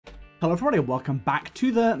Hello everybody, welcome back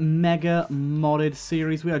to the Mega Modded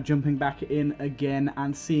series. We are jumping back in again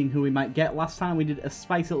and seeing who we might get. Last time we did a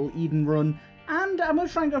spicy little Eden run, and I'm going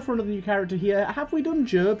to try and go for another new character here. Have we done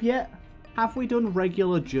Job yet? Have we done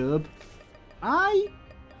regular Job? I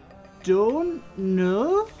don't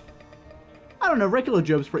know. I don't know, regular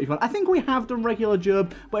Job's pretty fun. I think we have done regular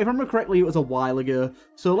Job, but if I remember correctly, it was a while ago.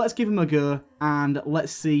 So let's give him a go, and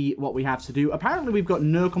let's see what we have to do. Apparently we've got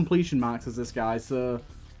no completion marks as this guy, so...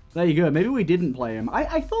 there you go. Maybe we didn't play him.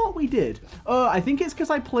 I thought we did. Oh, I think it's because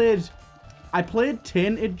I played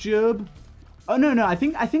Tainted Job. Oh no, I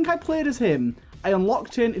think I played as him. I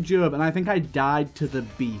unlocked Tainted Job, and I think I died to the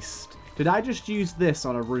Beast. Did I just use this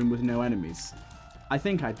on a room with no enemies? I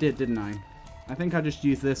think I did, didn't I? I think I just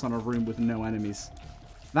used this on a room with no enemies.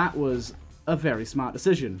 That was a very smart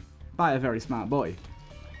decision by a very smart boy.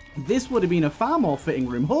 This would have been a far more fitting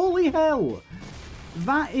room. Holy hell!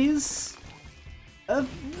 That is...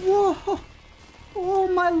 whoa! Oh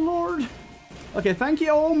my lord! Okay, thank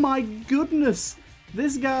you. Oh my goodness!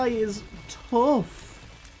 This guy is tough.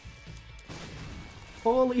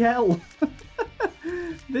 Holy hell!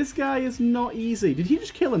 This guy is not easy. Did he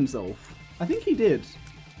just kill himself? I think he did.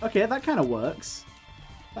 Okay, that kind of works.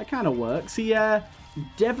 That kind of works. He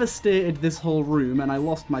devastated this whole room, and I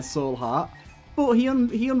lost my soul heart. But he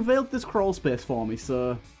unveiled this crawl space for me,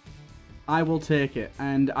 so I will take it,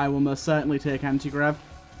 and I will most certainly take anti-grav.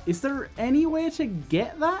 Is there any way to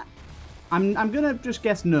get that? I'm gonna just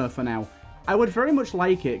guess no for now. I would very much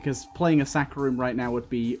like it, because playing a sack room right now would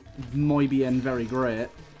be muy bien very great.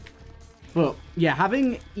 But yeah,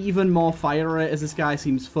 having even more fire rate as this guy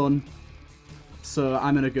seems fun. So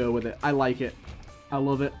I'm gonna go with it. I like it. I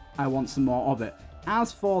love it. I want some more of it.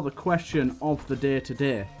 As for the question of the day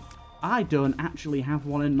today, I don't actually have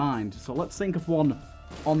one in mind. So let's think of one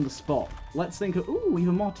on the spot. Let's think of... ooh,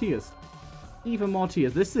 even more tiers. Even more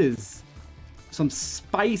tiers. This is some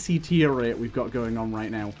spicy tier rate we've got going on right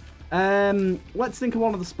now. Let's think of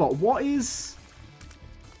one on the spot. What is...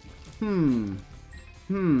 oh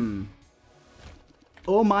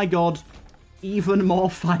my god. Even more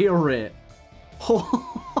fire rate.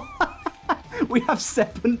 We have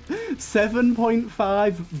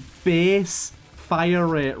 7.5 base fire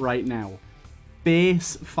rate right now.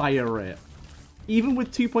 Base fire rate. Even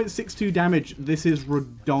with 2.62 damage, this is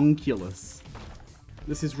redonkulous.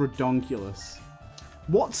 This is redonkulous.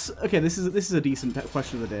 What's... okay, this is a decent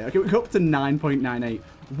question of the day. Okay, we go up to 9.98.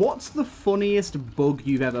 What's the funniest bug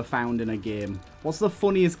you've ever found in a game? What's the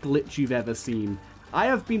funniest glitch you've ever seen? I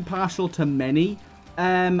have been partial to many.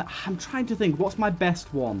 I'm trying to think. What's my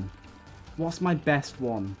best one? What's my best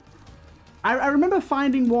one? I remember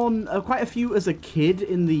finding one, quite a few as a kid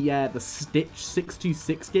in the Stitch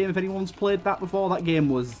 626 game. If anyone's played that before, that game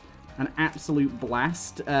was an absolute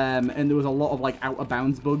blast. And there was a lot of like out of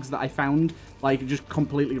bounds bugs that I found, like just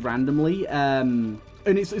completely randomly. And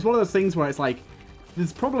it's one of those things where it's like,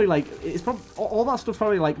 there's probably like, all that stuff's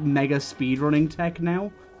probably like mega speedrunning tech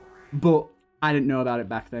now, but I didn't know about it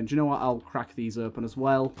back then. Do you know what? I'll crack these open as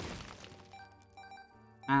well.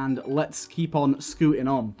 And let's keep on scooting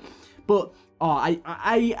on. But, oh,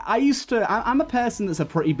 I used to... I'm a person that's a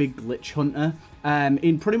pretty big glitch hunter.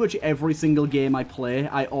 In pretty much every single game I play,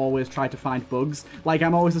 I always try to find bugs. Like,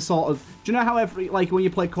 I'm always a sort of... do you know how like, when you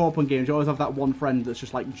play co-op on games, you always have that one friend that's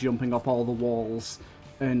just, like, jumping up all the walls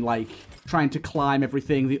and, like, trying to climb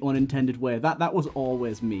everything the unintended way. That was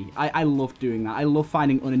always me. I love doing that. I love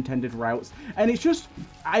finding unintended routes. And it's just...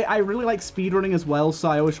 I really like speedrunning as well, so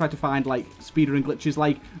I always try to find, like, speedrunning glitches.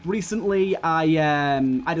 Like, recently,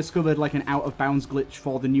 I discovered, like, an out-of-bounds glitch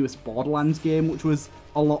for the newest Borderlands game, which was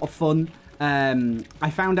a lot of fun.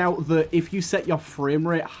 I found out that if you set your frame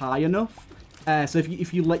rate high enough, so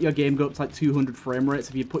if you let your game go up to like 200 frame rates,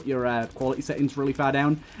 if you put your quality settings really far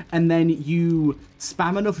down, and then you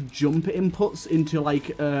spam enough jump inputs into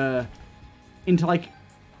like an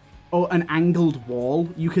angled wall,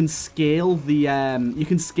 you can scale the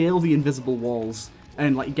invisible walls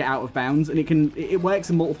and like get out of bounds, and it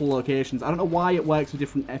works in multiple locations. I don't know why it works with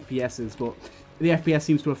different FPSs, but the FPS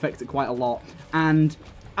seems to affect it quite a lot. And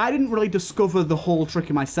I didn't really discover the whole trick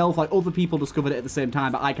in myself. Like, other people discovered it at the same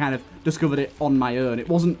time, but I kind of discovered it on my own. It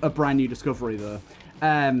wasn't a brand new discovery, though.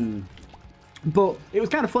 But it was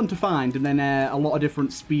kind of fun to find, and then a lot of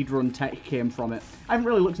different speedrun tech came from it. I haven't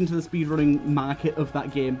really looked into the speedrunning market of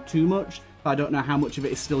that game too much. I don't know how much of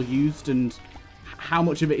it is still used and how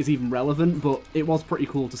much of it is even relevant, but it was pretty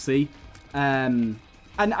cool to see.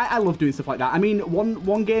 And I love doing stuff like that. I mean,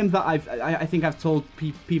 one game that I think I've told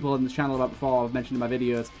people on this channel about before, I've mentioned in my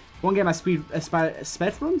videos, One game I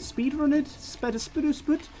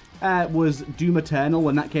was Doom Eternal.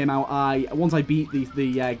 When that came out, once I beat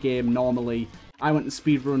the game normally, I went and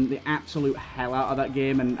speedrun the absolute hell out of that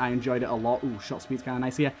game, and I enjoyed it a lot. Ooh, shot speed's kind of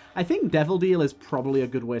nice here. I think Devil Deal is probably a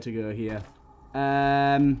good way to go here.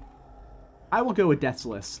 I will go with Death's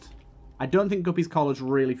List. I don't think Guppy's Collar's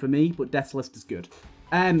really for me, but Death's List is good.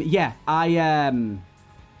 Yeah, I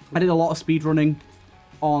did a lot of speedrunning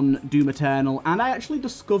on Doom Eternal, and I actually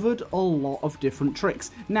discovered a lot of different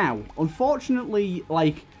tricks. Now, unfortunately,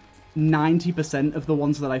 like 90% of the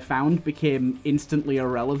ones that I found became instantly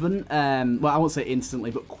irrelevant. Well, I won't say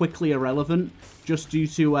instantly, but quickly irrelevant, just due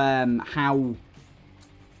to how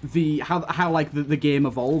the game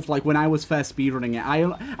evolved. Like when I was first speedrunning it, I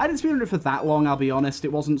didn't speedrun it for that long. I'll be honest.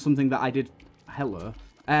 It wasn't something that I did. Hello.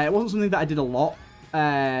 It wasn't something that I did a lot.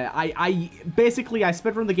 I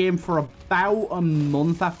speedrun the game for about a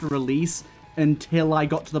month after release until I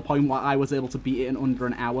got to the point where I was able to beat it in under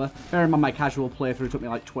an hour. Bear in mind, my casual playthrough took me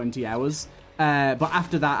like 20 hours. But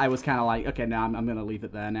after that, I was kind of like, okay, no, I'm going to leave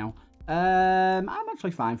it there now. I'm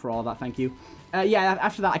actually fine for all of that, thank you. Yeah,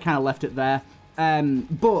 after that, I kind of left it there.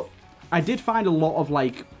 But I did find a lot of,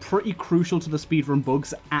 like, pretty crucial to the speedrun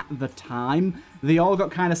bugs at the time. They all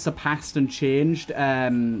got kind of surpassed and changed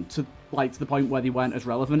to the point where they weren't as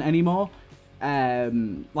relevant anymore.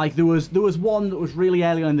 Like there was one that was really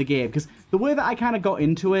early on in the game, because the way that I kind of got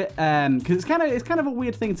into it, because it's kind of a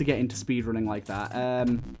weird thing to get into speedrunning like that.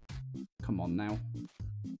 Come on now.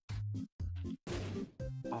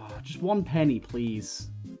 Oh, just 1 penny, please.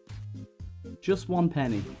 Just 1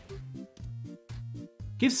 penny.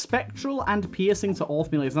 Give Spectral and Piercing to all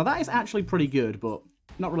familiars. Now that is actually pretty good, but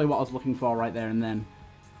not really what I was looking for right there and then.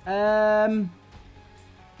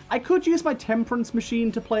 I could use my Temperance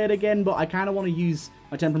Machine to play it again, but I kind of want to use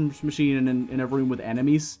my Temperance Machine in a room with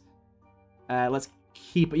enemies. Let's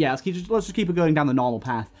just keep it going down the normal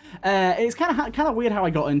path. It's kind of weird how I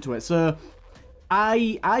got into it. So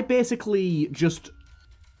I basically just,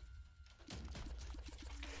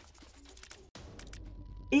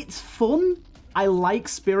 it's fun. I like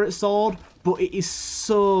Spirit Sword, but it is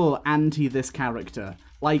so anti this character.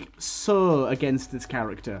 Like, so against this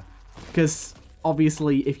character. Because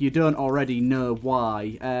obviously, if you don't already know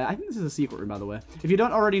why, I think this is a secret room, by the way. If you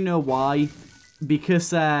don't already know why, because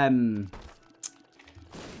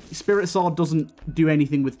Spirit Sword doesn't do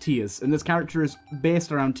anything with tiers, and this character is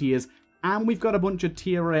based around tiers, and we've got a bunch of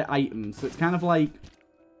tier 8 items, so it's kind of like,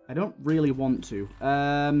 I don't really want to.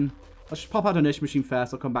 Let's just pop out a Donation Machine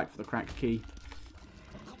first. I'll come back for the cracked key.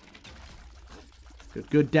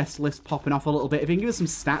 Good. Death's List popping off a little bit. If you can give us some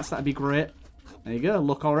stats, that'd be great. There you go.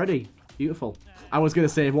 Luck already. Beautiful. I was going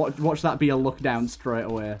to say, watch that be a look down straight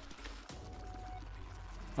away.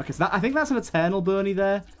 Okay, so I think that's an Eternal Bernie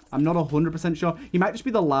there. I'm not 100% sure. He might just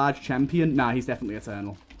be the large champion. Nah, he's definitely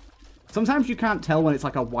Eternal. Sometimes you can't tell when it's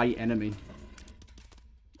like a white enemy.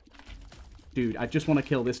 Dude, I just want to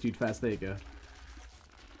kill this dude first. There you go.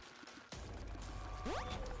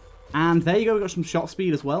 And there you go. We got some shot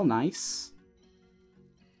speed as well. Nice.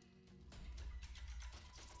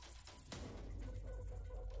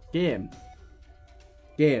 Game.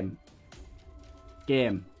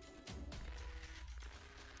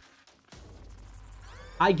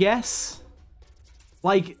 I guess,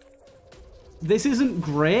 like, this isn't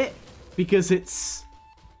great because it's,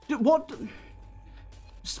 what,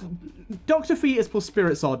 DR.FETUS plus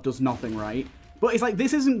Spirit Sword does nothing, right? But it's like,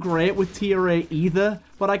 this isn't great with tier 8 either,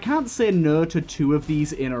 but I can't say no to 2 of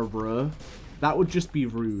these in a row. That would just be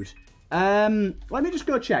rude. Let me just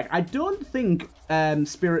go check. I don't think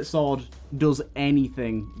Spirit Sword does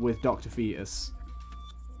anything with DR.FETUS.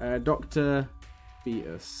 DR.FETUS.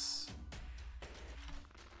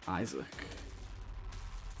 Isaac.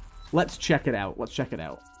 Let's check it out.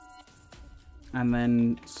 And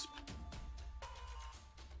then...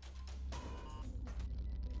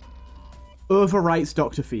 overwrites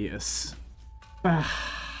DR.FETUS.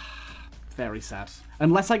 Very sad.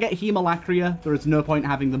 Unless I get Hemolacria, there is no point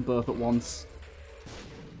having them both at once.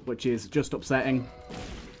 Which is just upsetting.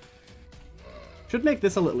 Should make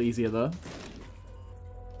this a little easier, though.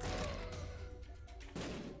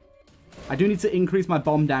 I do need to increase my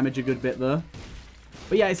bomb damage a good bit, though.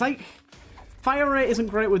 But yeah, it's like... fire rate isn't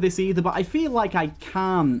great with this either, but I feel like I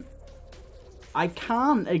can't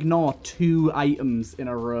ignore 2 items in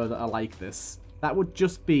a row that are like this. That would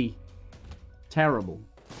just be terrible.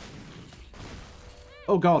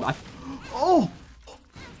 Oh god,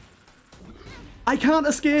 I can't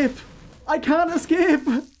escape!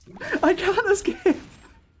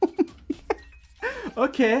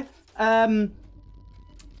 Okay,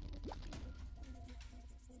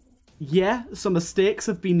 Yeah, some mistakes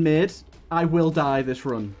have been made. I will die this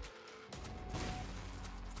run.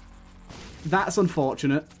 That's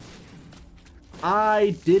unfortunate.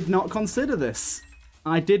 I did not consider this.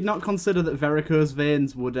 I did not consider that varicose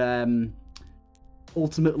veins would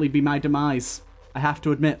ultimately be my demise. I have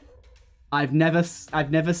to admit. I've never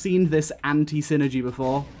seen this anti-synergy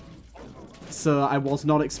before. So I was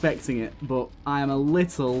not expecting it, but I am a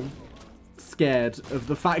little scared of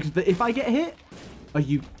the fact that if I get hit...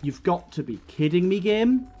 You've got to be kidding me,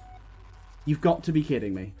 game? You've got to be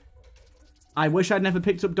kidding me. I wish I'd never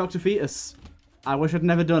picked up DR.FETUS. I wish I'd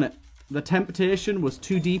never done it. The temptation was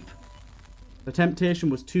too deep. The temptation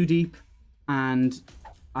was too deep, and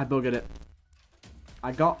I buggered it.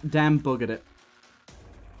 I goddamn buggered it.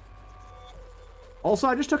 Also,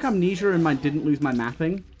 I just took Amnesia and I didn't lose my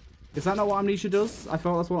mapping. Is that not what Amnesia does? I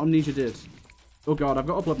thought that's what Amnesia did. Oh god, I've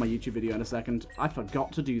got to upload my YouTube video in a second. I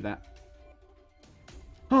forgot to do that.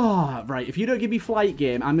 Ah, right. If you don't give me flight,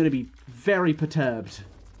 game, I'm going to be very perturbed.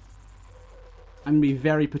 I'm going to be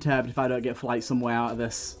very perturbed if I don't get flight somewhere out of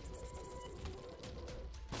this.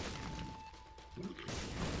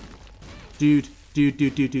 Dude.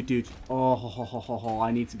 Oh,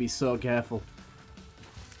 I need to be so careful.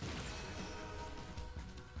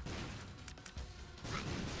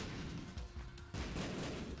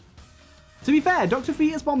 To be fair,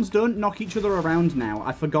 DR.FETUS bombs don't knock each other around now.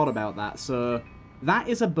 I forgot about that, so... That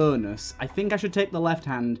is a bonus. I think I should take the left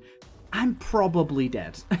hand. I'm probably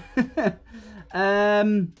dead.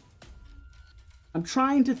 I'm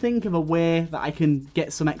trying to think of a way that I can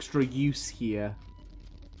get some extra use here.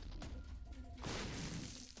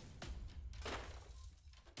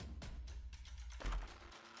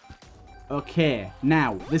 Okay,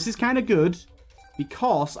 now, this is kind of good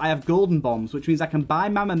because I have golden bombs, which means I can buy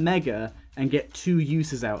Mama Mega and get 2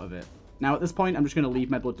 uses out of it. Now, at this point, I'm just going to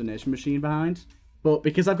leave my blood donation machine behind. But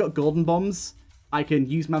because I've got golden bombs, I can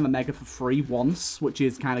use Mama Mega for free once, which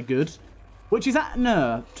is kind of good. Which is...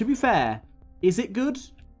 No, to be fair, is it good?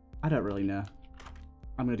 I don't really know.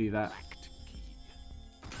 I'm going to do that.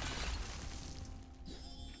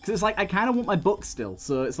 Because it's like, I kind of want my book still.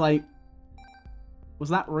 So it's like, was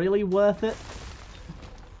that really worth it?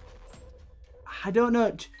 I don't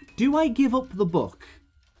know. Do I give up the book?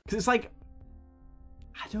 Because it's like...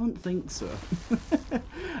 I don't think so.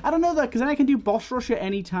 I don't know though, because then I can do boss rush at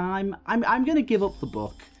any time. I'm going to give up the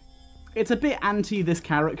book. It's a bit anti this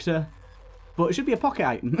character, but it should be a pocket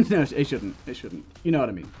item. No, it shouldn't. It shouldn't. You know what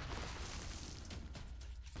I mean.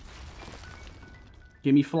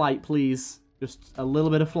 Give me flight, please. Just a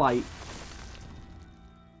little bit of flight.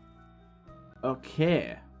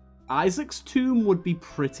 Okay. Isaac's tomb would be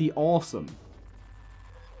pretty awesome.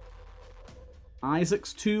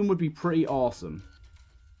 Isaac's tomb would be pretty awesome.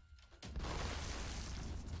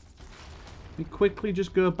 We quickly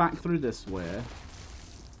just go back through this way.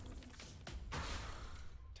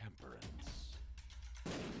 Temperance.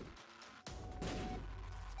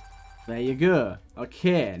 There you go.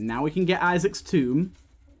 Okay, now we can get Isaac's tomb.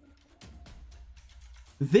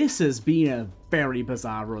 This has been a very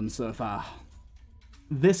bizarre run so far.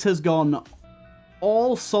 This has gone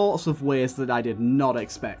all sorts of ways that I did not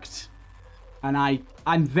expect. And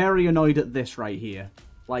I'm very annoyed at this right here.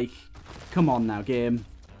 Like, come on now, game.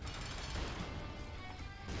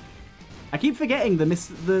 I keep forgetting the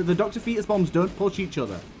DR.FETUS bombs don't push each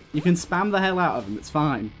other. You can spam the hell out of them, it's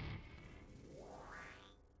fine.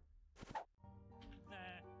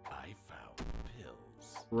 I found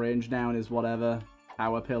pills. Range down is whatever.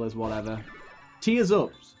 Power pill is whatever. Tears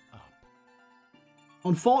up.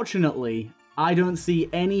 Unfortunately, I don't see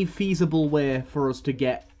any feasible way for us to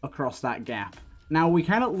get across that gap. Now, we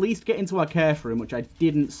can at least get into our curse room, which I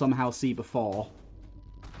didn't somehow see before.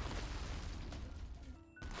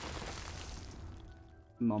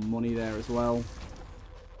 More money there as well.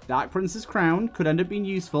 Dark Prince's crown could end up being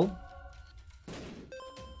useful.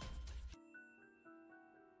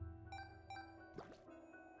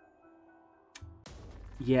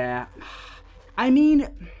 Yeah. I mean...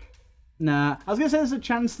 Nah. I was going to say there's a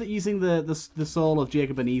chance that using the soul of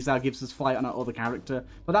Jacob and Esau gives us flight on our other character.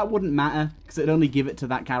 But that wouldn't matter, because it'd only give it to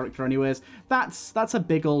that character anyways. That's a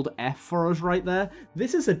big old F for us right there.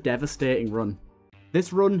 This is a devastating run.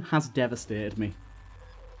 This run has devastated me.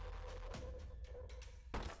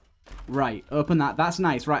 Right, open that. That's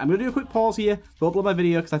nice. Right, I'm going to do a quick pause here, go upload my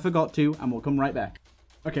video because I forgot to, and we'll come right back.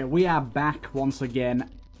 Okay, we are back once again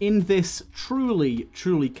in this truly,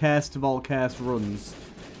 truly cursed of all cursed runs.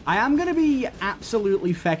 I am going to be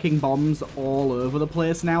absolutely fecking bombs all over the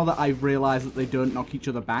place now that I've realised that they don't knock each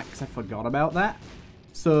other back because I forgot about that.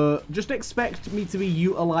 So just expect me to be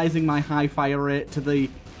utilising my high fire rate to the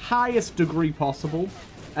highest degree possible.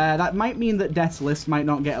 That might mean that Death's List might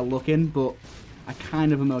not get a look in, but I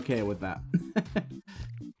kind of am okay with that.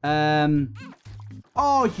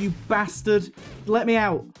 Oh, you bastard. Let me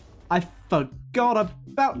out. I forgot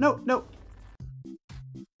about... No.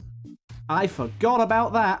 I forgot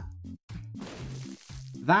about that.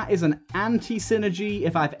 That is an anti-synergy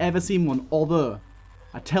if I've ever seen one. Although,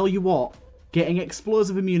 I tell you what, getting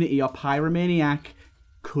Explosive Immunity or Pyromaniac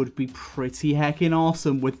could be pretty heckin'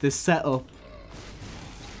 awesome with this setup.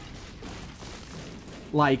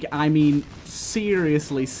 Like, I mean,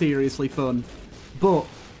 seriously fun. But,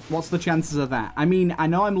 what's the chances of that? I mean, I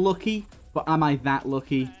know I'm lucky, but am I that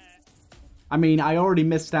lucky? I mean, I already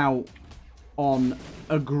missed out on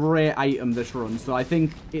a great item this run, so I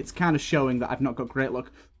think it's kind of showing that I've not got great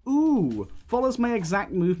luck. Ooh, follows my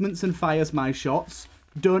exact movements and fires my shots.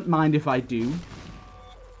 Don't mind if I do.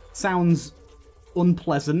 Sounds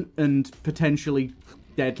unpleasant and potentially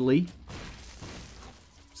deadly.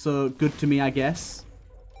 So, good to me, I guess.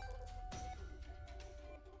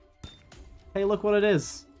 Hey, look what it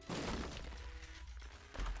is.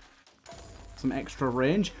 Some extra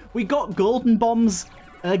range. We got golden bombs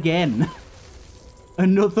again.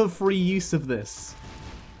 Another free use of this.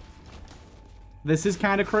 This is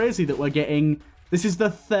kind of crazy that we're getting... This is the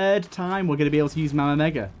third time we're going to be able to use Mama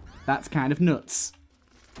Mega. That's kind of nuts.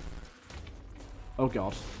 Oh,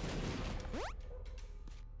 God.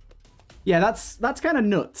 Yeah, that's kind of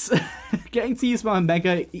nuts. Getting to use Mama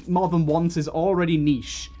Mega more than once is already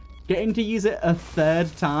niche. Getting to use it a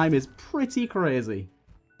third time is pretty crazy.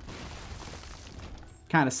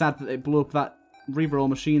 Kind of sad that it blew up that reroll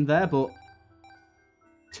machine there, but...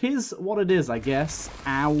 Tis what it is, I guess.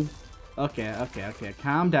 Ow. Okay.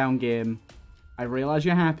 Calm down, game. I realise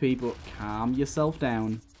you're happy, but calm yourself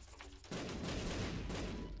down.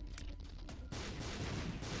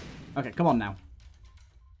 Okay, come on now.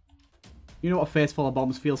 You know what a face full of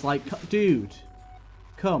bombs feels like? Dude.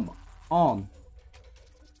 Come on.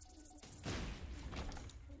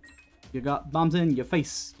 You got bombs in your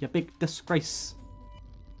face, you big disgrace.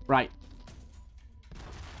 Right.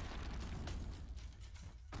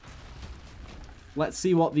 Let's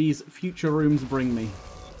see what these future rooms bring me.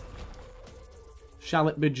 Shall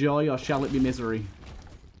it be joy or shall it be misery?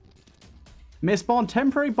 May spawn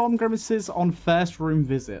temporary bomb grimaces on first room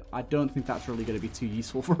visit. I don't think that's really going to be too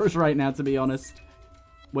useful for us right now, to be honest.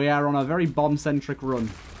 We are on a very bomb-centric run.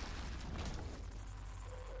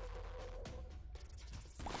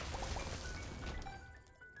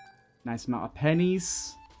 Nice amount of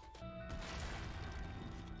pennies.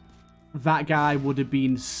 That guy would have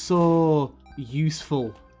been so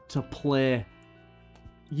useful to play.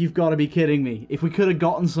 You've got to be kidding me. If we could have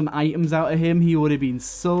gotten some items out of him, he would have been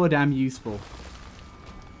so damn useful.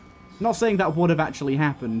 Not saying that would have actually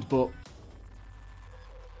happened, but...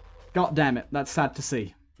 God damn it, that's sad to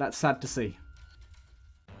see. That's sad to see.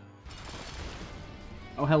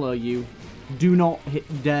 Oh, hello, you. Do not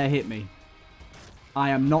dare hit me.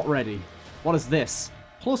 I am not ready. What is this?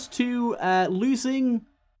 +2, losing...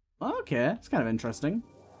 Okay, it's kind of interesting.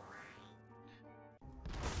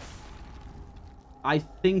 I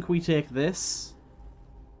think we take this.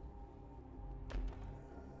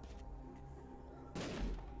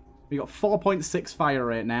 We got 4.6 fire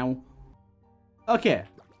rate now. Okay,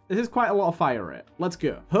 this is quite a lot of fire rate. Let's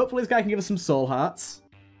go. Hopefully this guy can give us some soul hearts.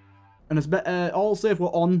 And it's better, also if we're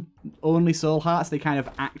on only soul hearts, they kind of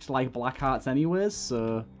act like black hearts anyways,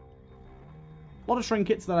 so... A lot of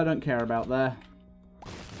trinkets that I don't care about there.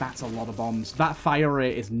 That's a lot of bombs. That fire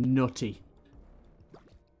rate is nutty.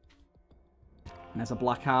 And there's a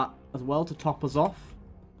black heart as well to top us off.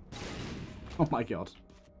 Oh my god.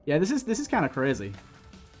 Yeah, this is kind of crazy.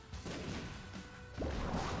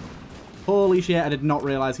 Holy shit, I did not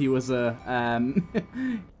realize he was a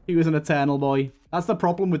he was an Eternal boy. That's the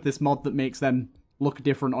problem with this mod that makes them look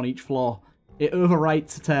different on each floor. It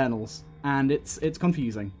overwrites Eternals, and it's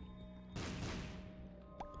confusing.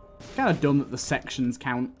 Kind of dumb that the sections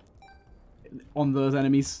count on those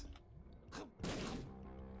enemies.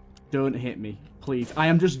 Don't hit me, please. I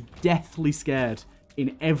am just deathly scared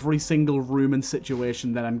in every single room and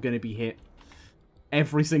situation that I'm going to be hit.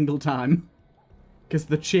 Every single time. Because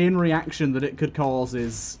the chain reaction that it could cause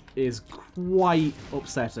is quite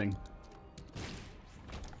upsetting.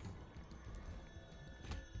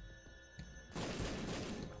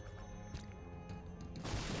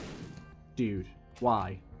 Dude,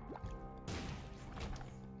 why?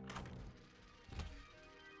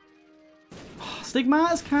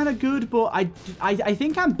 Stigmata's kind of good, but I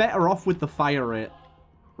think I'm better off with the fire rate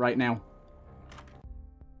right now.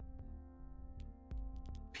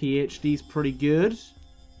 PhD's pretty good.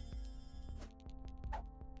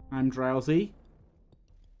 I'm drowsy.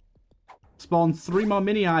 Spawn 3 more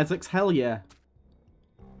mini Isaacs. Hell yeah.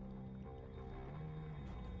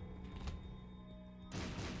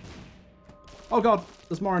 Oh god,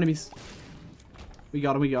 there's more enemies. We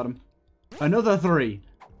got him, we got him. Another 3.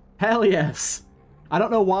 Hell yes. I don't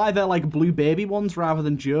know why they're like blue baby ones rather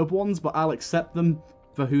than Job ones, but I'll accept them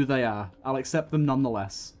for who they are. I'll accept them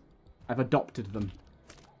nonetheless. I've adopted them.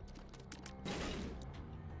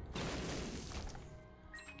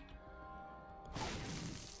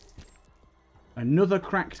 Another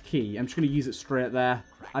cracked key. I'm just going to use it straight there.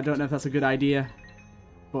 I don't know if that's a good idea,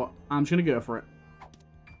 but I'm just going to go for it.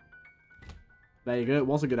 There you go. It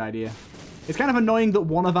was a good idea. It's kind of annoying that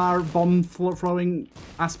one of our bomb throwing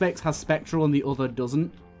aspects has spectral and the other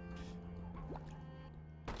doesn't.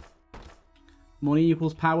 Money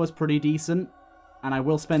equals power is pretty decent. And I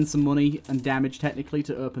will spend some money and damage technically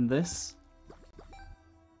to open this.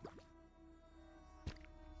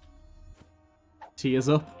 Tears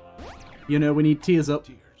up. You know, we need tears up.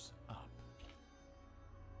 Tears up.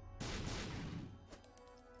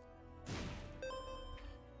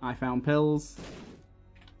 I found pills.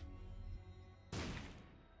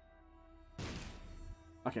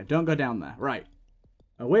 Okay, don't go down there. Right.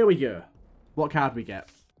 Away we go. What card we get?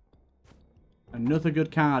 Another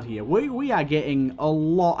good card here. We are getting a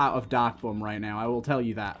lot out of Dark Bum right now, I will tell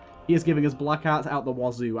you that. He is giving us black arts out the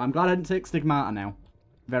wazoo. I'm glad I didn't take Stigmata now.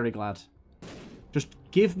 Very glad. Just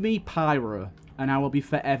give me Pyro, and I will be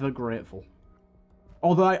forever grateful.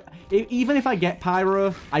 Although, even if I get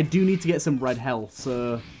Pyro, I do need to get some red health,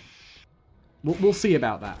 so... We'll see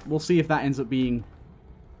about that. We'll see if that ends up being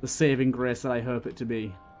the saving grace that I hope it to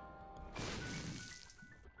be.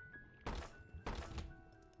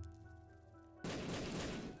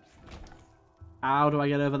 How do I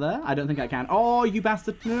get over there? I don't think I can. Oh, you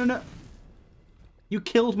bastard. No, no, no. You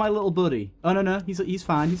killed my little buddy. Oh, no, no. He's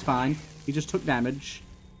fine. He's fine. He just took damage.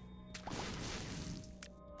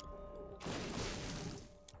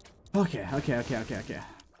 Okay, okay, okay, okay, okay.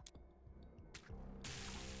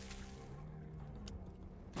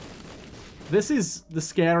 This is the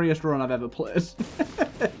scariest run I've ever played.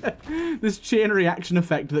 This chain reaction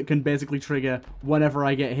effect that can basically trigger whenever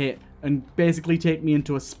I get hit and basically take me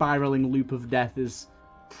into a spiraling loop of death is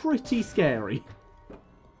pretty scary.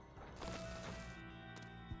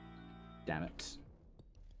 Damn it.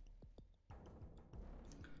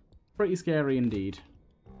 Pretty scary indeed.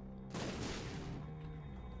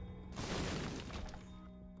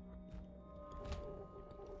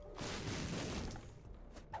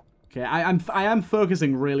 Okay, I am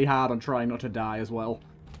focusing really hard on trying not to die as well.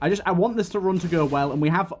 I want this run to go well, and we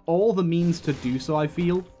have all the means to do so, I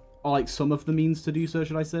feel. Or, like, some of the means to do so,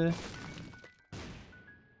 should I say.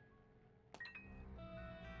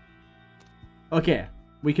 Okay,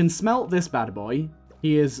 we can smelt this bad boy.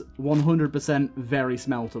 He is 100% very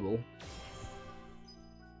smeltable.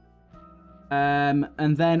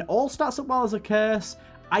 And then all stats up well as a curse.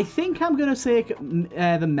 I think I'm going to take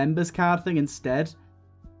the members card thing instead.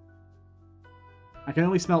 I can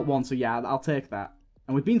only smelt one, so yeah, I'll take that.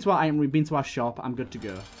 And we've been to our item, we've been to our shop. I'm good to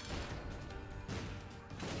go.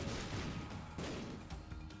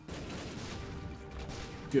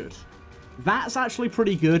 Good. That's actually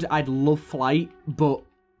pretty good. I'd love flight, but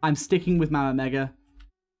I'm sticking with Mama Mega.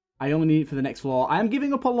 I only need it for the next floor. I am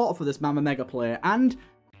giving up a lot for this Mama Mega play, and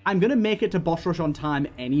I'm going to make it to boss rush on time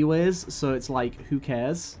anyways, so it's like, who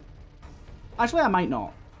cares? Actually, I might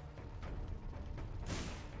not.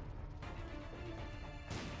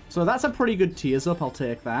 So that's a pretty good tears up, I'll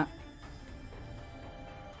take that.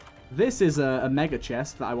 This is a mega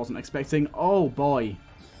chest that I wasn't expecting. Oh boy.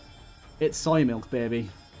 It's soy milk, baby.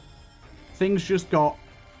 Things just got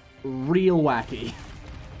real wacky.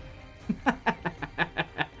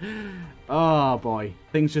 Oh boy.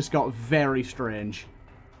 Things just got very strange.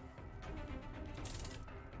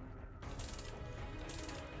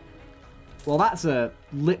 Well, that's a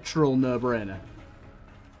literal no-brainer.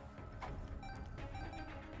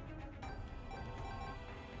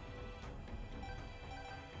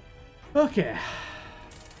 Okay.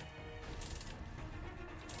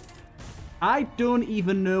 I don't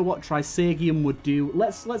even know what Trisagium would do.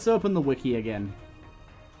 Let's open the wiki again.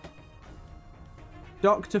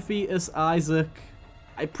 Dr. Fetus, Isaac.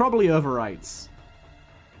 It probably overwrites.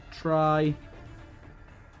 Trisagium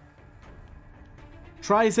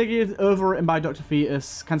overwritten by Dr.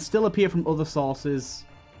 Fetus. Can still appear from other sources.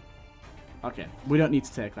 Okay, we don't need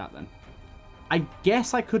to take that then. I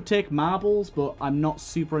guess I could take marbles, but I'm not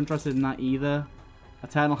super interested in that either.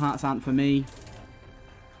 Eternal Hearts aren't for me.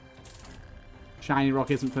 Shiny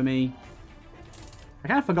Rock isn't for me. I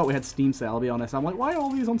kind of forgot we had Steam sale, I'll be honest. I'm like, why are all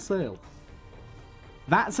these on sale?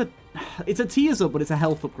 That's a It's a tears up, but it's a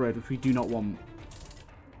health upgrade, which we do not want.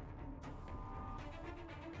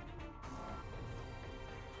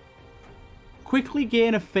 Quickly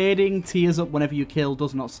gain a fading tears up whenever you kill,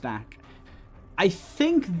 does not stack. I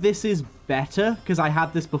think this is better, because I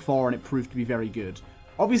had this before and it proved to be very good.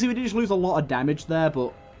 Obviously, we did just lose a lot of damage there,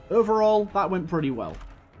 but overall, that went pretty well.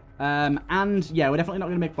 And yeah, we're definitely not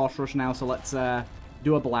going to make boss rush now, so let's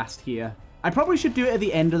do a blast here. I probably should do it at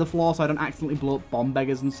the end of the floor so I don't accidentally blow up bomb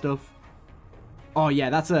beggars and stuff. Oh yeah,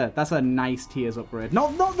 that's a nice tears upgrade.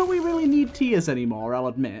 Not that we really need tears anymore, I'll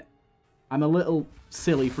admit. I'm a little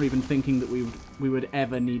silly for even thinking that we would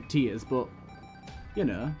ever need tears, but you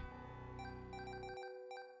know.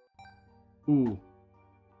 Ooh.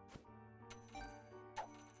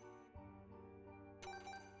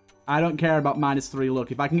 I don't care about -3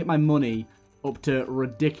 luck. If I can get my money up to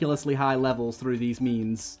ridiculously high levels through these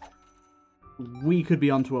means, we could be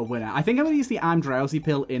onto a winner. I think I'm going to use the I'm Drowsy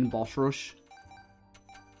pill in boss rush.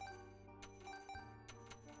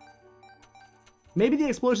 Maybe the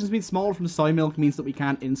explosions being smaller from soy milk means that we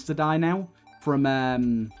can't insta-die now from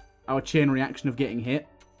our chain reaction of getting hit.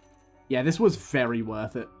 Yeah, this was very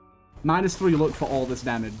worth it. -3 luck for all this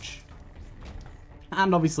damage.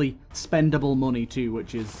 And obviously spendable money too,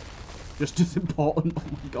 which is just as important. Oh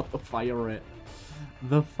my god, the fire rate.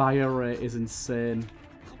 The fire rate is insane.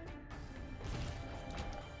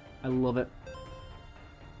 I love it.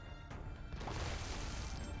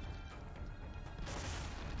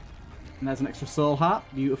 And there's an extra soul heart.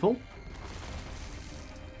 Beautiful.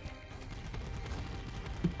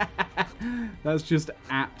 That's just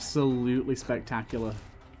absolutely spectacular.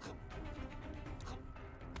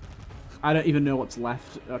 I don't even know what's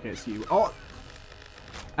left. Okay, it's you. Oh!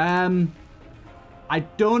 I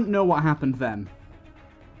don't know what happened then.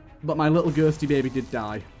 But my little ghosty baby did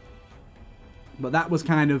die. But that was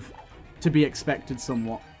kind of to be expected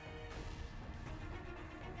somewhat.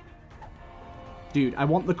 Dude, I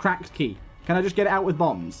want the cracked key. Can I just get it out with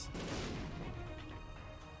bombs?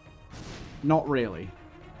 Not really.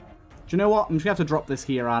 Do you know what? I'm just going to have to drop this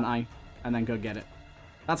here, aren't I? And then go get it.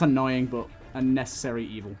 That's annoying, but a necessary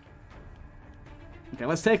evil. Okay,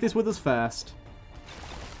 let's take this with us first.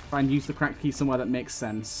 Try and use the cracked key somewhere that makes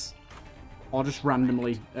sense. Or just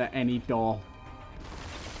randomly at any door.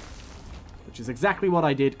 Which is exactly what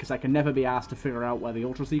I did, because I can never be asked to figure out where the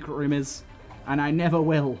ultra secret room is. And I never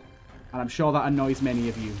will. And I'm sure that annoys many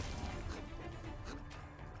of you.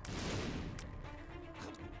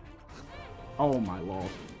 Oh my lord.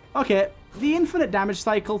 Okay, the infinite damage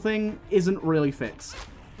cycle thing isn't really fixed.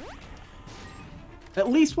 At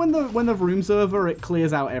least when the room's over, it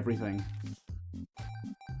clears out everything.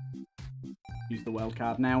 Use the world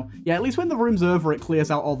card now. Yeah, at least when the room's over, it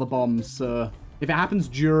clears out all the bombs, so if it happens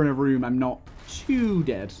during a room, I'm not too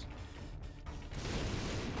dead.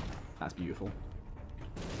 That's beautiful.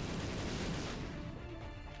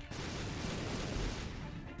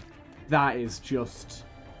 That is just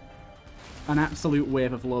an absolute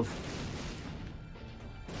wave of love.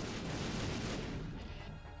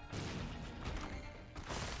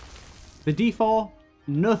 The D4,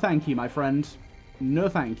 no thank you, my friend. No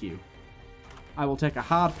thank you. I will take a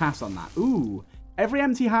hard pass on that. Ooh, every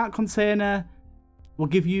empty heart container will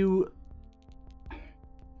give you...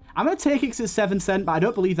 I'm going to take it because it's 7 cents, but I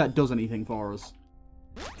don't believe that does anything for us.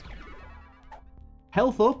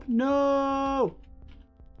 Health up? No!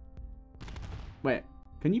 Wait,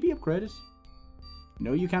 can you be upgraded?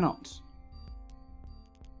 No, you cannot.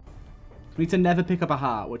 We need to never pick up a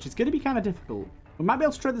heart, which is going to be kind of difficult. We might be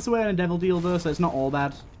able to trade this away on a devil deal, though, so it's not all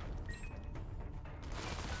bad.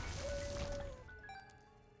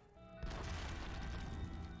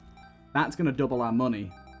 That's going to double our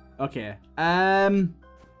money. Okay. I'm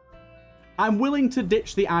willing to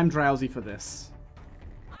ditch the I'm Drowsy for this.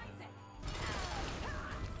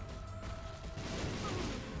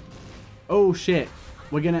 Oh, shit.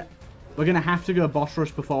 We're gonna have to go boss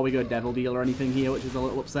rush before we go devil deal or anything here, which is a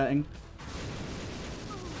little upsetting.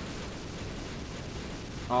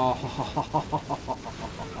 Oh.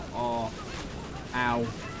 Ow.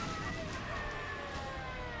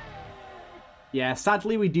 Yeah,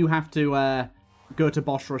 sadly we do have to go to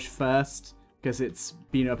boss rush first because it's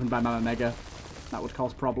been opened by Mama Mega. That would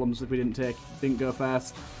cause problems if we didn't go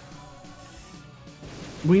first.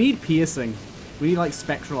 We need piercing. We need like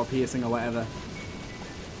spectral or piercing or whatever.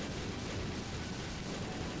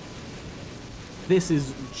 This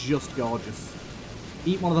is just gorgeous.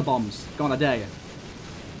 Eat one of the bombs. Go on, I dare you.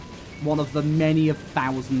 One of the many of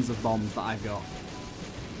thousands of bombs that I've got.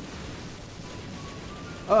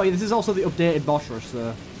 Oh, yeah, this is also the updated boss rush,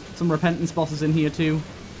 so some repentance bosses in here too.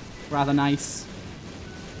 Rather nice.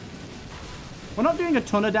 We're not doing a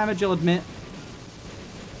ton of damage, I'll admit.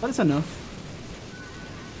 But it's enough.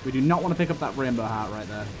 We do not want to pick up that rainbow heart right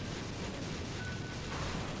there.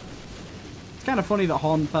 It's kind of funny that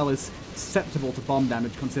Hornfell is susceptible to bomb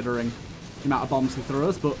damage considering the amount of bombs he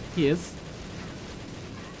throws, but he is.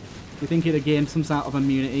 You think he'd have gained some sort of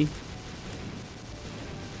immunity?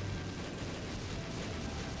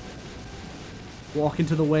 Walk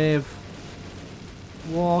into the wave.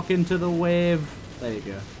 Walk into the wave. There you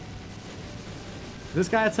go. Is this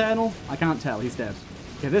guy Eternal? I can't tell. He's dead.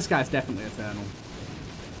 Okay, this guy's definitely Eternal.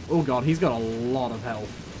 Oh god, he's got a lot of health.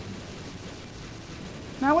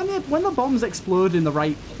 Now, when the bombs explode in the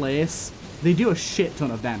right place, they do a shit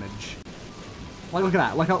ton of damage. Like, look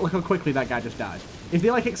at that. Look how quickly that guy just died. If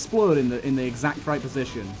they, like, explode in the exact right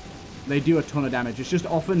position, they do a ton of damage. It's just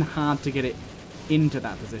often hard to get it into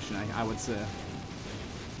that position, I would say.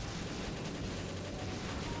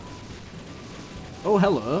 Oh,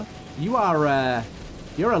 hello. You are,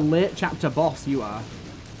 you're a late chapter boss, you are.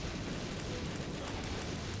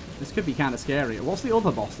 This could be kind of scary. What's the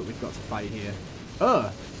other boss that we've got to fight here?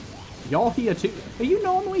 Oh, you're here too. Are you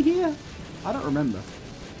normally here? I don't remember.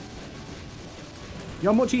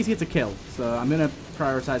 You're much easier to kill, so I'm going to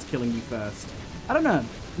prioritize killing you first. I don't know.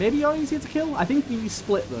 Maybe you're easier to kill? I think you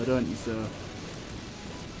split though, don't you? So.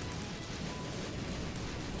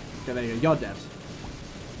 Okay, there you go. You're dead.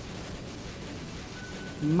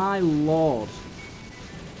 My lord.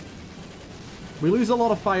 We lose a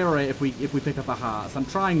lot of fire rate if we pick up our hearts. I'm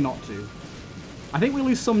trying not to. I think we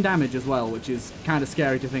lose some damage as well, which is kind of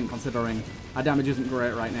scary to think considering our damage isn't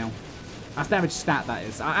great right now. Our damage stat, that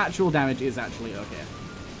is. Our actual damage is actually okay.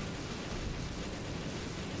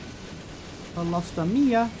 Losta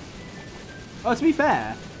Mia. Oh, to be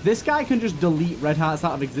fair, this guy can just delete red hearts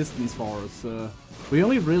out of existence for us, so we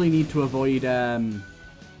only really need to avoid,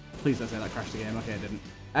 please don't say that crashed the game. Okay, it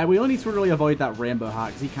didn't. We only need to really avoid that rainbow heart,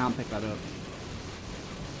 because he can't pick that up.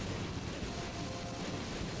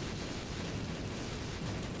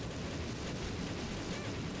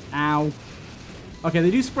 Ow. Okay,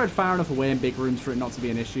 they do spread far enough away in big rooms for it not to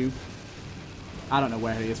be an issue. I don't know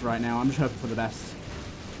where he is right now. I'm just hoping for the best.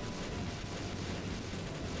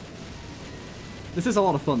 This is a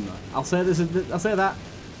lot of fun, though. I'll say that.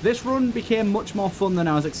 This run became much more fun than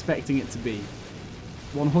I was expecting it to be.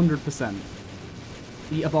 100%.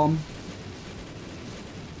 Eat a bomb.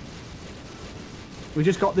 We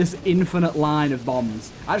just got this infinite line of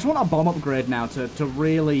bombs. I just want a bomb upgrade now to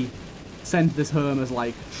really send this home as,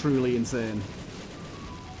 like, truly insane.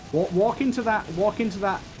 Walk into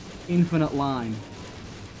that infinite line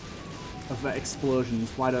of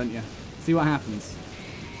explosions. Why don't you? See what happens.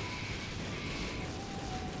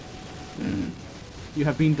 You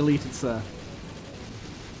have been deleted, sir.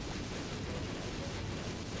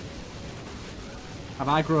 Have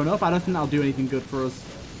I grown up? I don't think that'll do anything good for us.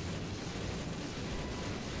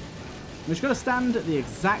 I'm just going to stand at the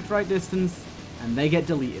exact right distance, and they get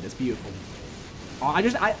deleted. It's beautiful. Oh,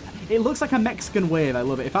 it looks like a Mexican wave. I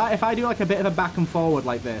love it. If I do like a bit of a back and forward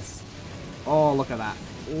like this. Oh, look at that.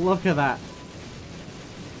 Look at that.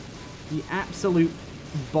 The absolute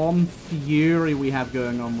bomb fury we have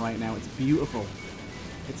going on right now. It's beautiful.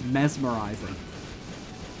 It's mesmerizing.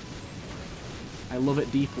 I love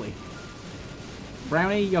it deeply.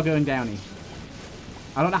 Brownie, you're going downy.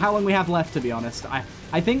 I don't know how long we have left, to be honest.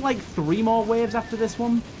 I think like 3 more waves after this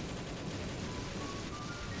one.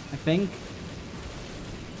 I think.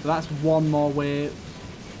 So that's 1 more wave.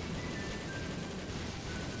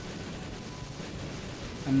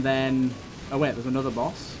 And then... Oh wait, there's another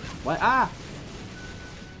boss. What? Ah!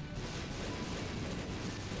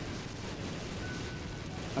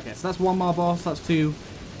 Okay, so that's 1 more boss. That's 2.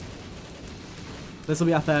 This will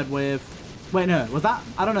be our 3rd wave. Wait, no. Was that?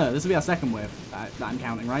 I don't know. This will be our 2nd wave that I'm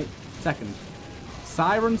counting, right? 2nd.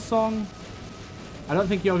 Siren Song. I don't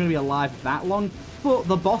think you're going to be alive that long. But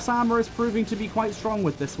the boss armor is proving to be quite strong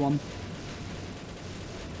with this one.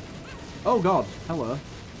 Oh god. Hello.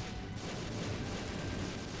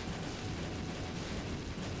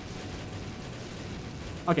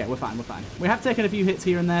 Okay, we're fine, we're fine. We have taken a few hits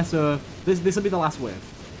here and there, so this will be the last wave.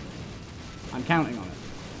 I'm counting on it.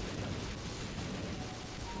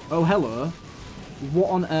 Oh, hello.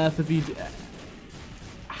 What on earth have you...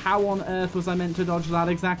 How on earth was I meant to dodge that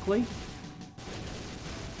exactly?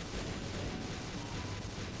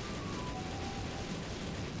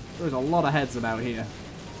 There's a lot of heads about here.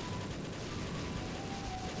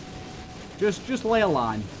 Just lay a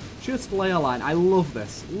line. Just lay a line. I love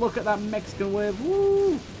this. Look at that Mexican wave.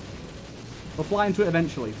 Woo! They'll fly into it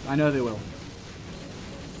eventually. I know they will.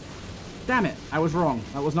 Damn it. I was wrong.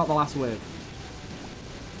 That was not the last wave.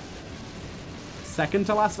 second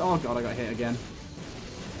to last. Oh god, I got hit again.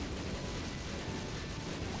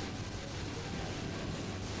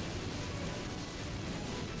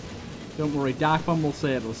 Don't worry, Dark Bomb will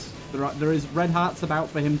save us. There is red hearts about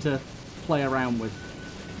for him to play around with.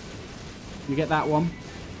 You get that one?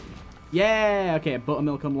 Yeah! Okay,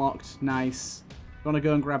 Buttermilk unlocked. Nice. Gonna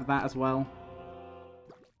go and grab that as well.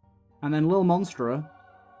 And then Lil Monstera.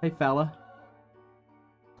 Hey, fella.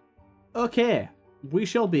 Okay. We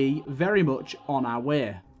shall be very much on our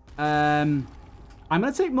way. I'm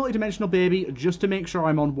going to take Multidimensional Baby just to make sure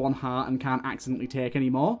I'm on one heart and can't accidentally take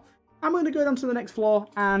any more. I'm going to go down to the next floor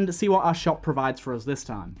and see what our shop provides for us this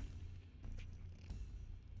time.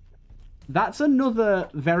 That's another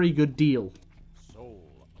very good deal. Soul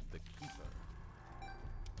of the Keeper.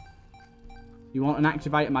 You want an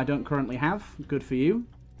active item I don't currently have? Good for you.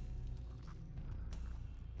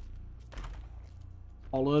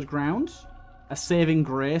 Hollowed Ground. A saving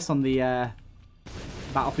grace on the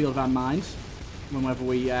battlefield of our mind. Whenever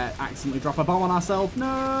we accidentally drop a bomb on ourselves.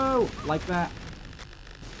 No! Like that.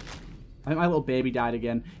 I think my little baby died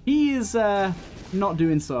again. He is not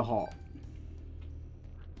doing so hot.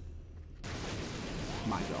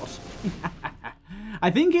 My god. I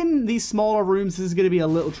think in these smaller rooms this is going to be a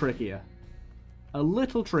little trickier. A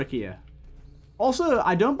little trickier. Also,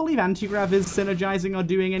 I don't believe anti-grav is synergizing or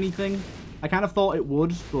doing anything. I kind of thought it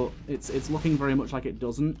would, but it's looking very much like it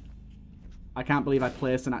doesn't. I can't believe I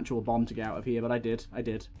placed an actual bomb to get out of here, but I did. I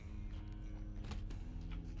did.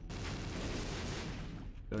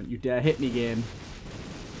 Don't you dare hit me, game.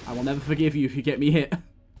 I will never forgive you if you get me hit.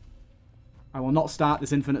 I will not start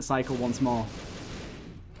this infinite cycle once more.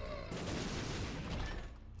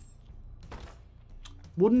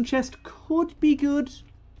 Wooden chest could be good.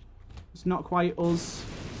 It's not quite us.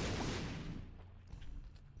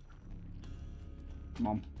 Come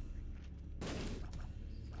on.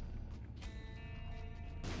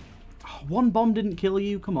 Oh, one bomb didn't kill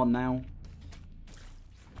you? Come on now.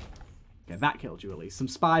 Okay, that killed you at least. Some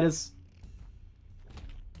spiders.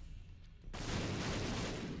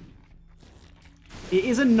 It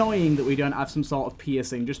is annoying that we don't have some sort of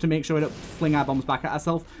piercing, just to make sure we don't fling our bombs back at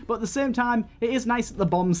ourselves. But at the same time, it is nice that the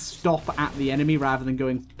bombs stop at the enemy rather than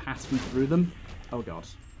going past and through them. Oh god.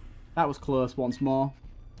 That was close once more.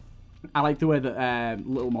 I like the way that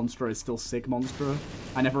Little Monstera is still Sig Monstera.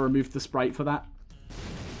 I never removed the sprite for that.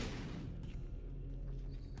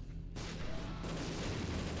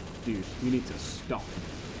 Dude, you need to stop.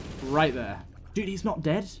 Right there. Dude, he's not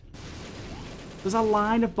dead. There's a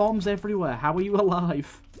line of bombs everywhere. How are you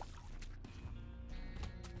alive?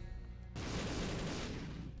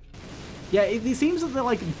 Yeah, it seems that the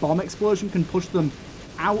like bomb explosion can push them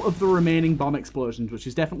out of the remaining bomb explosions, which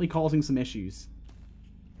is definitely causing some issues.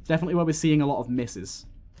 It's definitely where we're seeing a lot of misses.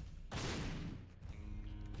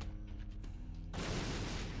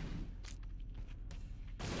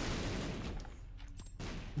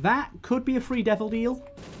 That could be a free devil deal,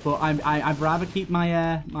 but I'd rather keep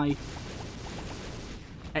my my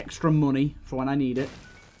extra money for when I need it.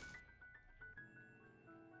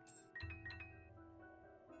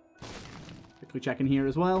 Quickly check in here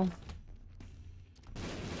as well.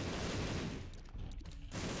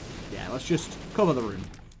 Yeah, let's just cover the room.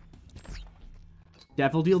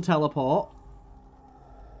 Devil deal teleport.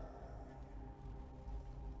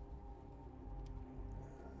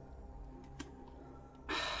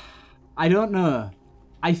 I don't know.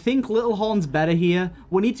 I think Little Horn's better here.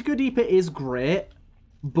 We Need to Go Deeper is great.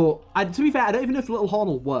 But, to be fair, I don't even know if Little Horn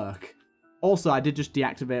will work. Also, I did just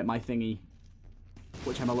deactivate my thingy,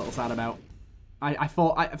 which I'm a little sad about. I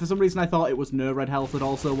thought, for some reason, I thought it was no red health would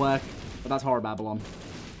also work, but that's Horror Babylon.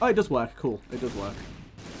 Oh, it does work. Cool. It does work.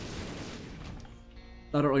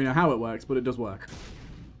 I don't really know how it works, but it does work.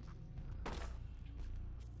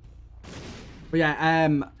 But yeah,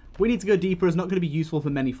 We Need to Go Deeper is not going to be useful for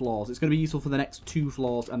many floors. It's going to be useful for the next 2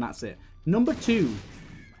 floors, and that's it. Number 2.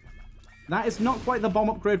 That is not quite the bomb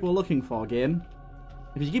upgrade we're looking for, game.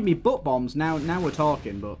 If you give me butt bombs, now we're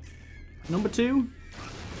talking, but... Number 2?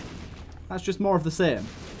 That's just more of the same.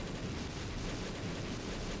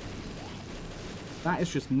 That is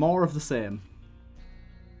just more of the same.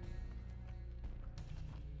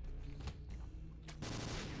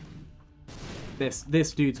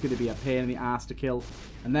 This dude's going to be a pain in the ass to kill,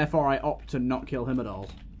 and therefore I opt to not kill him at all.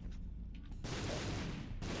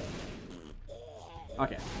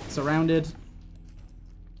 Okay, surrounded.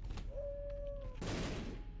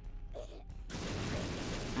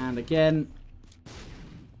 And again.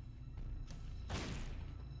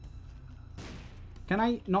 Can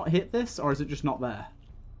I not hit this, or is it just not there?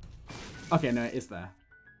 Okay, no, it is there.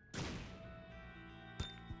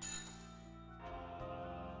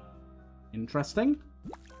 Interesting.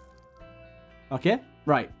 Okay,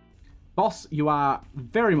 right. Boss, you are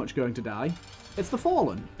very much going to die. It's the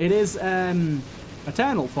Fallen. It is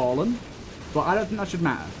Eternal Fallen, but I don't think that should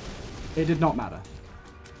matter. It did not matter.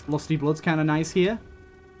 Lusty Blood's kind of nice here.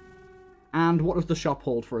 And what does the shop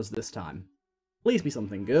hold for us this time? Please be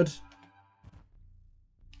something good.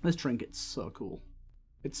 This trinket's so cool.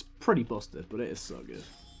 It's pretty busted, but it is so good.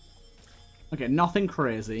 Okay, nothing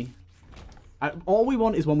crazy. All we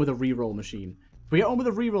want is one with a reroll machine. If we get one with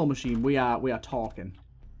a reroll machine, we are talking.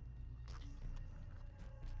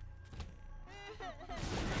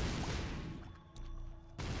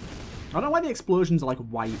 I don't know why the explosions are like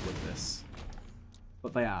white with this,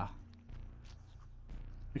 but they are.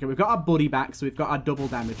 Okay, we've got our buddy back, so we've got our double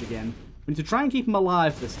damage again. We need to try and keep him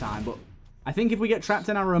alive this time, but I think if we get trapped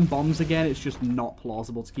in our own bombs again, it's just not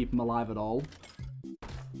plausible to keep him alive at all.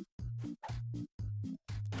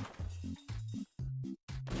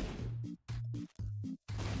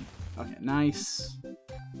 Okay, nice.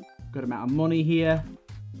 Good amount of money here.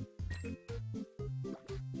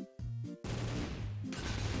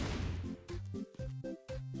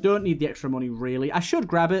 Don't need the extra money, really. I should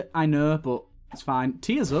grab it, I know, but it's fine.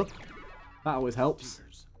 Tears up. That always helps.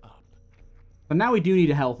 But now we do need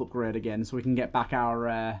a health upgrade again, so we can get back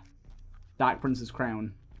our Dark Prince's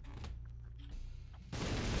crown.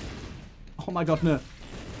 Oh my god, no.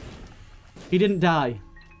 He didn't die.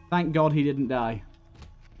 Thank god he didn't die.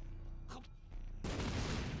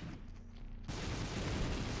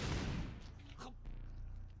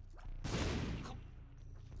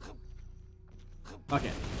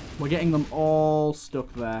 Okay. We're getting them all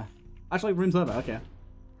stuck there. Actually, room's over. Okay.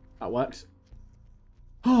 That worked.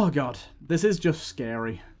 Oh, God. This is just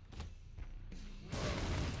scary.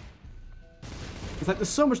 It's like there's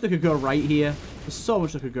so much that could go right here. There's so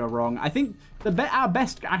much that could go wrong. I think our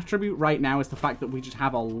best attribute right now is the fact that we just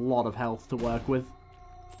have a lot of health to work with.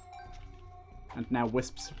 And now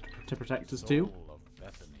wisps to protect us too.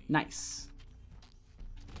 Nice.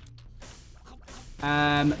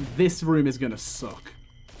 This room is gonna suck.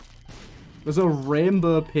 There's a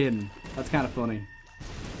rainbow pin. That's kind of funny.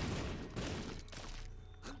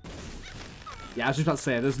 Yeah, I was just about to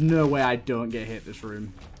say, there's no way I don't get hit this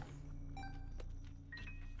room.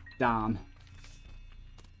 Darn.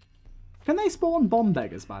 Can they spawn bomb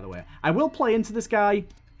beggars, by the way? I will play into this guy,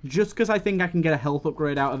 just because I think I can get a health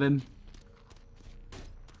upgrade out of him.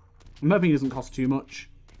 I'm hoping he doesn't cost too much.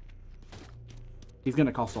 He's going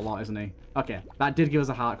to cost a lot, isn't he? Okay, that did give us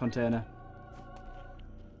a heart container.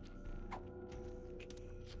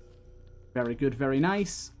 Very good, very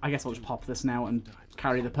nice. I guess I'll just pop this now and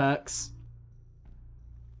carry the perks.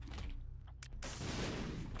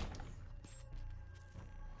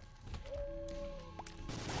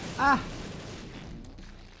 Ah!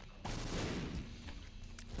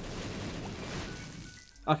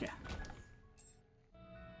 Okay.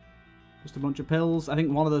 Just a bunch of pills. I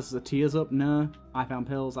think one of those is a tears up. No. I found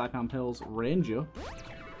pills, Ranger.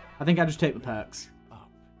 I think I just take the perks.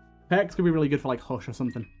 Perks could be really good for like Hush or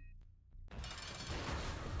something.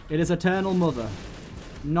 It is Eternal Mother.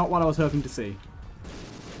 Not what I was hoping to see.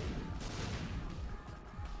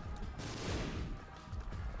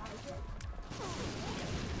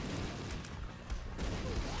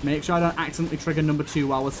 Make sure I don't accidentally trigger number 2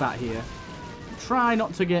 while we're sat here. Try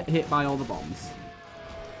not to get hit by all the bombs.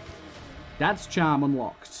 Dad's Charm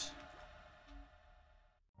unlocked.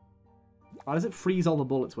 Why does it freeze all the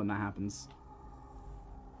bullets when that happens?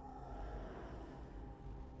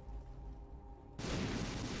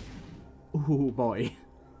 Ooh, boy.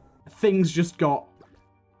 Things just got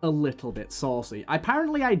a little bit saucy.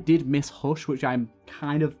 Apparently I did miss Hush, which I'm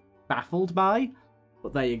kind of baffled by.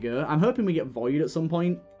 But there you go. I'm hoping we get Void at some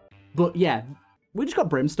point. But yeah, we just got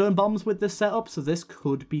Brimstone Bombs with this setup, so this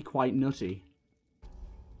could be quite nutty.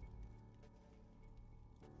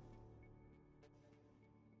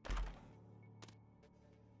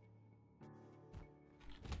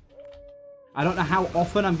 I don't know how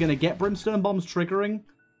often I'm going to get Brimstone Bombs triggering,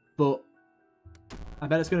 but I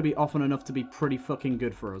bet it's going to be often enough to be pretty fucking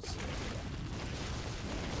good for us.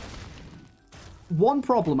 One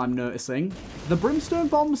problem I'm noticing, the Brimstone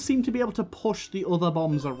Bombs seem to be able to push the other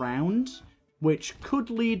bombs around, which could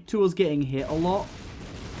lead to us getting hit a lot.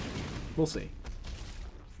 We'll see.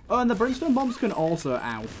 Oh, and the Brimstone Bombs can also,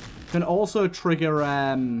 can also trigger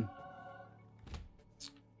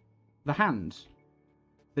the hand.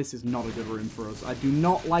 This is not a good room for us. I do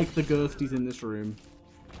not like the ghosties in this room.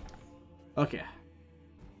 Okay.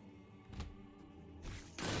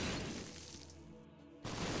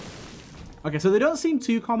 Okay, so they don't seem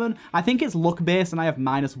too common. I think it's luck-based, and I have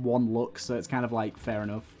 -1 luck, so it's kind of like, fair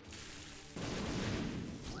enough.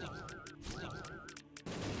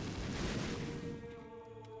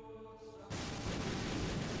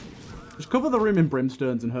 Just cover the room in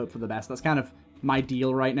brimstones and hope for the best. That's kind of my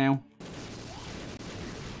deal right now.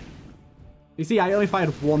 You see, I only fired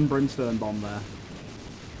one brimstone bomb there.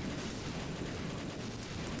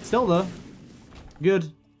 Still, though.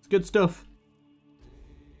 Good. It's good stuff.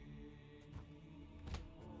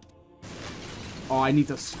 Oh, I need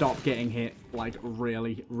to stop getting hit, like,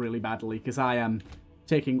 really, really badly, because I am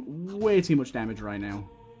taking way too much damage right now.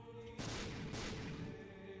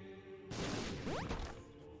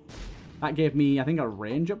 That gave me, I think, a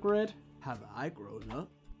range upgrade. Have I grown up?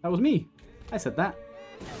 That was me. I said that.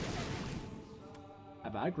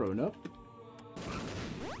 Have I grown up?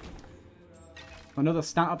 Another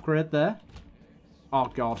stat upgrade there.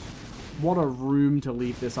 Oh, God. What a room to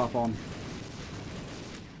leave this up on.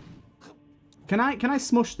 Can I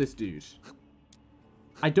smush this dude?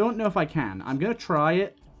 I don't know if I can. I'm going to try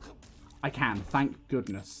it. I can. Thank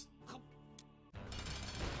goodness.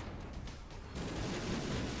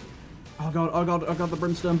 Oh, God. Oh, God. Oh, God. The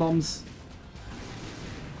brimstone bombs.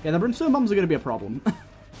 Yeah, the brimstone bombs are going to be a problem.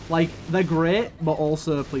 Like, they're great, but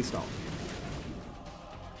also, please stop.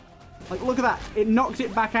 Like, look at that. It knocked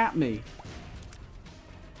it back at me.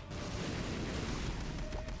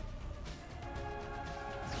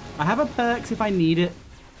 I have a perks if I need it.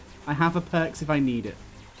 I have a perks if I need it.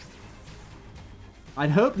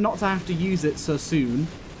 I'd hope not to have to use it so soon.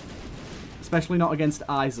 Especially not against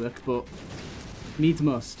Isaac, but needs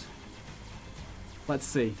must. Let's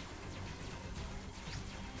see.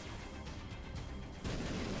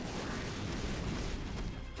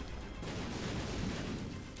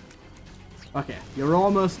 Okay, you're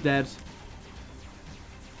almost dead.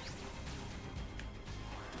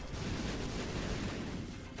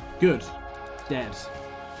 Good. Dead.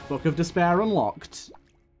 Book of Despair unlocked.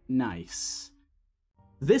 Nice.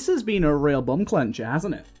 This has been a real bum clencher,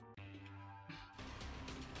 hasn't it?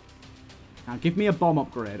 Now, give me a bomb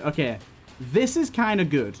upgrade. Okay, this is kind of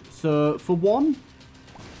good. So, for one,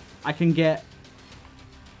 I can get...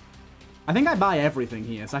 I think I buy everything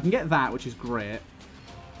here, so I can get that, which is great.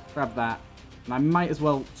 Grab that. And I might as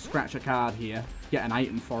well scratch a card here. Get an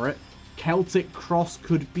item for it. Celtic Cross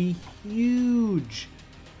could be huge.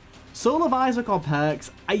 Soul of Isaac or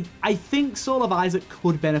perks. I think Soul of Isaac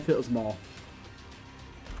could benefit us more.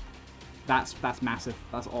 That's massive.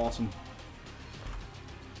 That's awesome.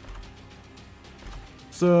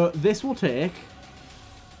 So this will take.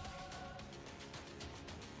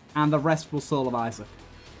 And the rest will Soul of Isaac.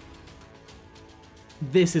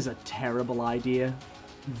 This is a terrible idea.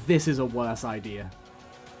 This is a worse idea.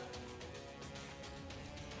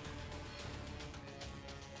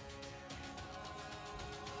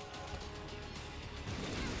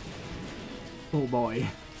 Oh boy.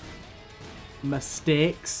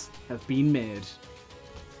 Mistakes have been made.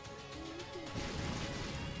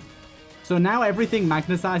 So now everything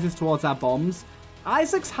magnetizes towards our bombs.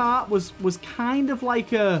 Isaac's heart was kind of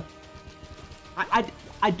like a...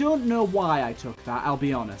 I don't know why I took that, I'll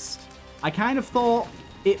be honest. I kind of thought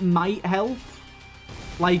it might help.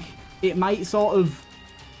 Like, it might sort of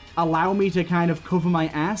allow me to kind of cover my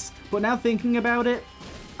ass. But now thinking about it,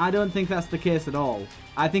 I don't think that's the case at all.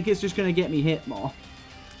 I think it's just going to get me hit more.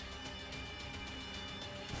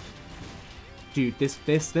 Dude, this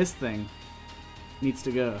thing needs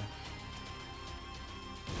to go.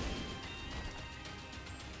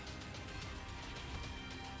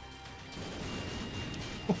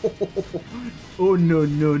 Oh, no,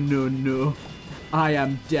 no, no, no. I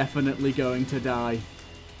am definitely going to die.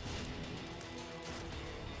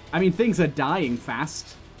 I mean, things are dying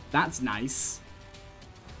fast. That's nice.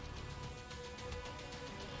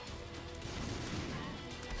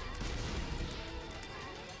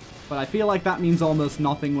 But I feel like that means almost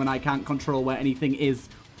nothing when I can't control where anything is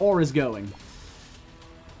or is going.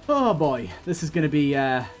 Oh boy, this is going to be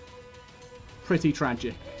pretty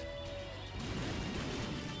tragic.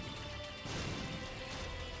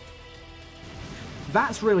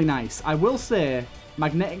 That's really nice. I will say,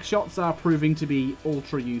 magnetic shots are proving to be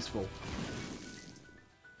ultra useful.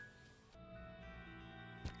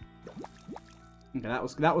 Okay,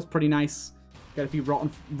 that was pretty nice. Got a few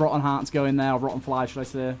rotten hearts going there, or rotten flies, should I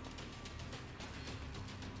say?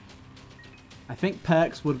 I think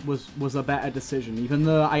perks was a better decision, even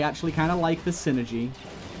though I actually kind of like the synergy.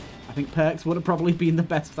 I think perks would have probably been the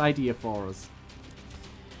best idea for us.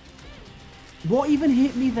 What even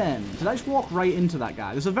hit me then? Did I just walk right into that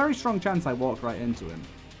guy? There's a very strong chance I walked right into him.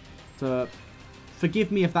 So,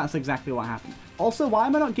 forgive me if that's exactly what happened. Also, why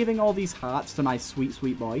am I not giving all these hearts to my sweet,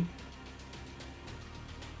 sweet boy?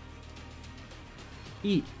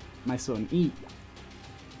 Eat, my son, eat.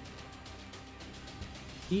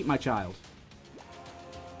 Eat, my child.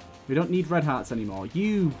 We don't need red hearts anymore.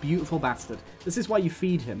 You beautiful bastard. This is why you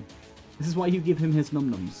feed him. This is why you give him his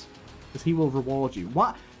num-nums. Because he will reward you.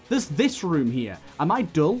 What? There's this room here. Am I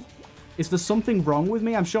dull? Is there something wrong with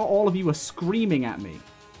me? I'm sure all of you are screaming at me.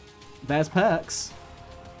 There's perks.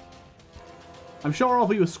 I'm sure all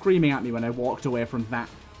of you were screaming at me when I walked away from that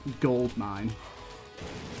gold mine.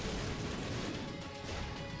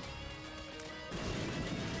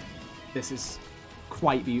 This is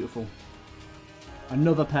quite beautiful.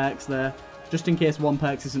 Another perks there, just in case one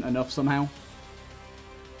perks isn't enough somehow.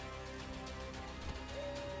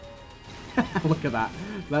 Look at that.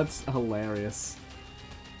 That's hilarious.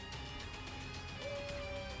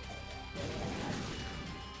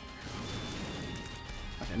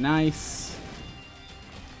 Okay, nice.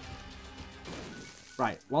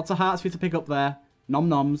 Right, lots of hearts for you to pick up there.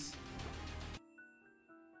 Nom-noms.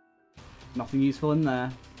 Nothing useful in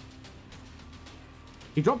there.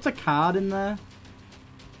 He dropped a card in there.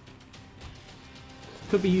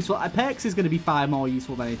 Could be useful. Apex is going to be far more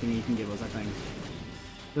useful than anything he can give us, I think.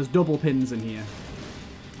 There's double pins in here.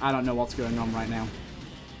 I don't know what's going on right now.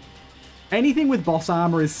 Anything with boss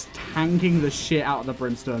armor is tanking the shit out of the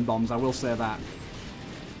brimstone bombs, I will say that.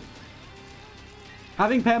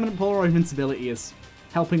 Having permanent polar invincibility is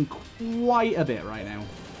helping quite a bit right now.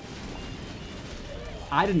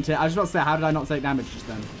 I was just about to say, how did I not take damage just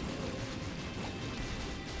then?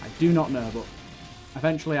 I do not know, but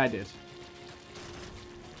eventually I did.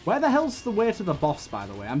 Where the hell's the way to the boss, by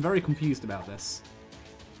the way? I'm very confused about this.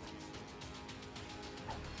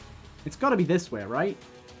 It's got to be this way, right?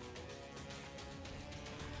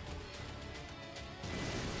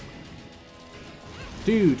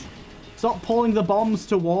 Dude, stop pulling the bombs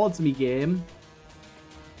towards me, game.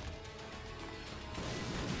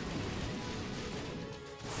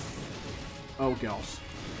 Oh, God.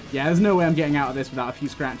 Yeah, there's no way I'm getting out of this without a few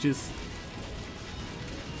scratches.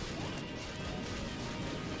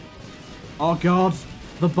 Oh, God.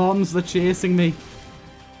 The bombs, they're chasing me.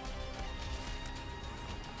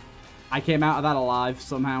 I came out of that alive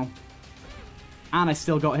somehow. And I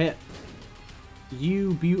still got hit.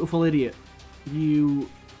 You beautiful idiot. You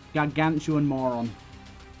gargantuan moron.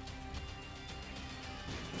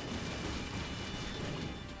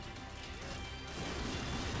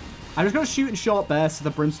 I'm just going to shoot in short bursts so the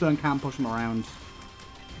brimstone can't push him around.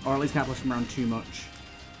 Or at least can't push him around too much.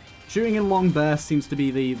 Shooting in long bursts seems to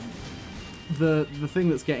be the thing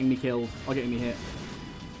that's getting me killed. Or getting me hit.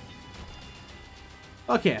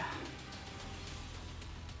 Okay.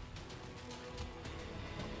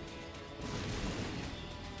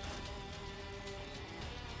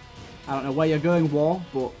 I don't know where you're going, War,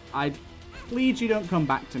 but I plead you don't come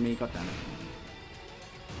back to me, goddammit.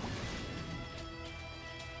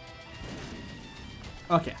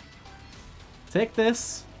 Okay. Take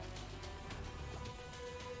this.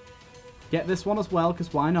 Get this one as well,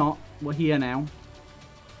 because why not? We're here now.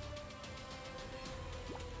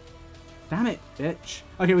 Damn it, bitch.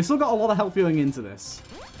 Okay, we still got a lot of health going into this.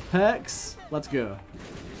 Perks, let's go.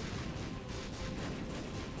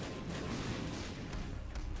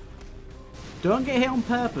 Don't get hit on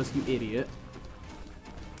purpose, you idiot.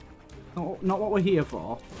 Not what we're here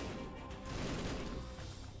for.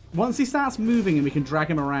 Once he starts moving and we can drag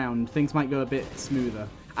him around, things might go a bit smoother.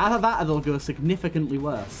 Either that or they'll go significantly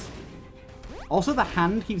worse. Also, the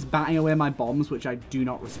hand keeps batting away my bombs, which I do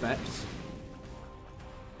not respect.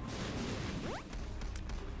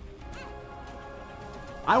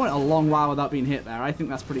 I went a long while without being hit there. I think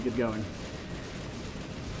that's pretty good going.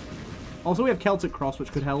 Also, we have Celtic Cross,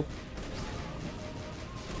 which could help.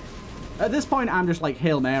 At this point, I'm just like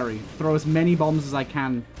Hail Mary. Throw as many bombs as I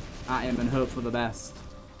can at him and hope for the best.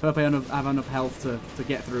 Hope I have enough health to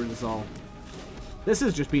get through this all. This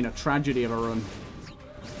has just been a tragedy of a run.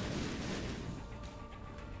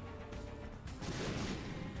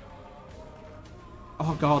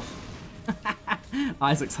 Oh, God.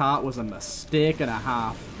 Isaac's heart was a mistake and a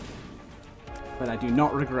half. But I do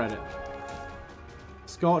not regret it.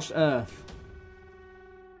 Scorched Earth.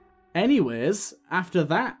 Anyways, after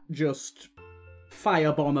that just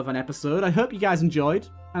firebomb of an episode, I hope you guys enjoyed,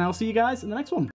 and I'll see you guys in the next one.